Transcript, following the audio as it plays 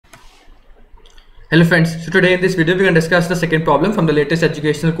Hello friends, so today in this video we can discuss the second problem from the latest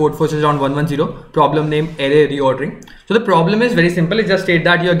educational Codeforces round 110, problem named array reordering. So the problem is very simple. It just states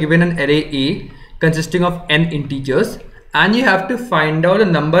that you are given an array A consisting of n integers and you have to find out the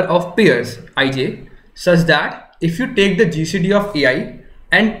number of pairs ij such that if you take the GCD of ai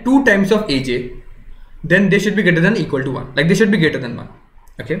and 2 times of aj, then they should be greater than or equal to 1. Like they should be greater than 1.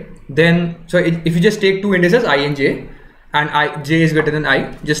 Okay, then so if you just take two indices I and j, and j is greater than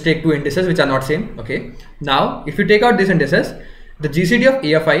I, just take two indices which are not same. Okay, now if you take out these indices, the GCD of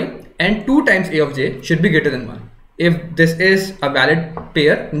a of I and 2 times a of j should be greater than 1. If this is a valid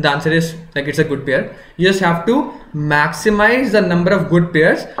pair, the answer is like it's a good pair. You just have to maximize the number of good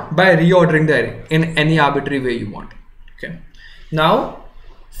pairs by reordering the array in any arbitrary way you want. Okay, now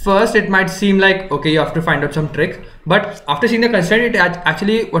first it might seem like okay, you have to find out some trick, but after seeing the constraint, it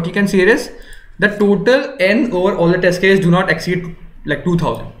actually what you can see here is the total n over all the test cases do not exceed like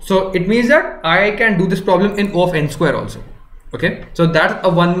 2000. So it means that I can do this problem in O of n square also. Okay, so that's a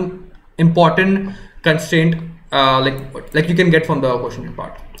one important constraint like you can get from the question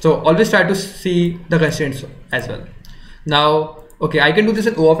part. So always try to see the constraints as well. Now okay, I can do this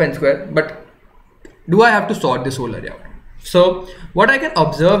in O of n square, but do I have to sort this whole array out? So what I can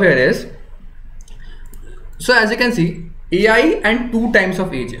observe here is, so as you can see, ai and 2 times of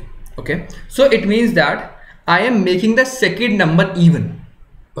aj. Okay, so it means that I am making the second number even.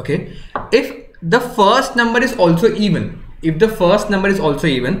 Okay, if the first number is also even,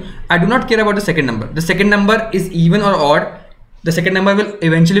 I do not care about the second number. The second number is even or odd, the second number will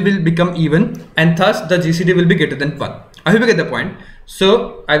eventually become even, and thus the GCD will be greater than 1. I hope you get the point.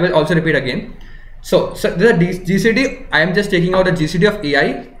 So I will also repeat again. So the GCD, I am just taking out the GCD of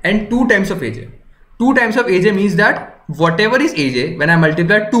ai and 2 times of aj. 2 times of aj means that whatever is aj, when I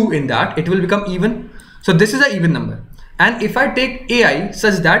multiply 2 in that, it will become even. So this is an even number, and if I take ai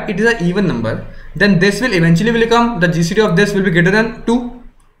such that it is an even number, then this will eventually become, the GCD of this will be greater than 2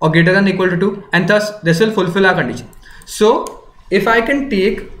 or greater than or equal to 2, and thus this will fulfill our condition. So if I can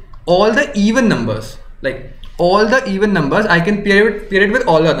take all the even numbers, like all the even numbers, I can pair it with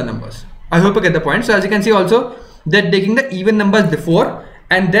all the other numbers. I hope you get the point. So as you can see also, they're taking the even numbers before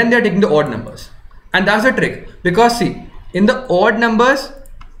and then they're taking the odd numbers. And that's the trick, because see, in the odd numbers,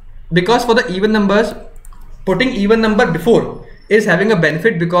 because for the even numbers, putting even number before is having a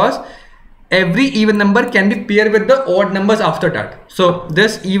benefit, because every even number can be paired with the odd numbers after that. So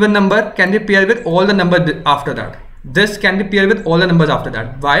this even number can be paired with all the numbers after that. This can be paired with all the numbers after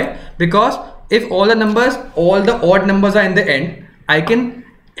that. Why? Because if all the odd numbers are in the end,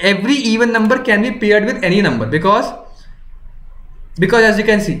 every even number can be paired with any number, because as you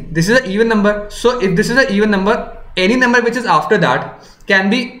can see, this is an even number. So if this is an even number, any number which is after that can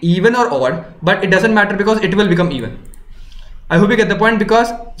be even or odd, but it doesn't matter because it will become even. I hope you get the point, because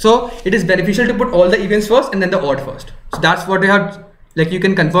so it is beneficial to put all the evens first and then the odd first. So that's what we have, like you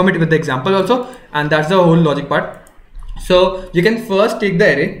can confirm it with the example also, and that's the whole logic part. So you can first take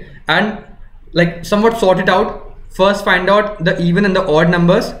the array and like somewhat sort it out. First find out the even and the odd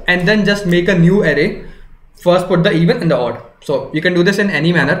numbers, and then just make a new array. First put the even and the odd. So you can do this in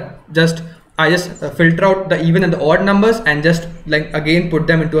any manner. I just filter out the even and the odd numbers and just like again put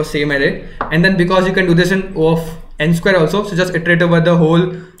them into a same array. And then because you can do this in O of n square also, so just iterate over the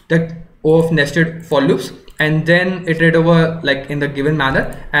whole O of nested for loops, and then iterate over like in the given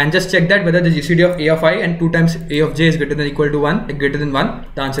manner, and just check that whether the GCD of a of I and 2 times a of j is greater than or equal to 1, like greater than 1.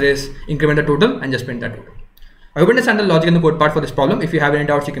 The answer is increment the total and just print that total. I hope you understand the logic in the code part for this problem. If you have any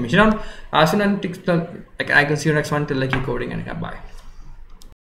doubts, you can mention on. As soon as I can see you next one. Till like keep coding and bye.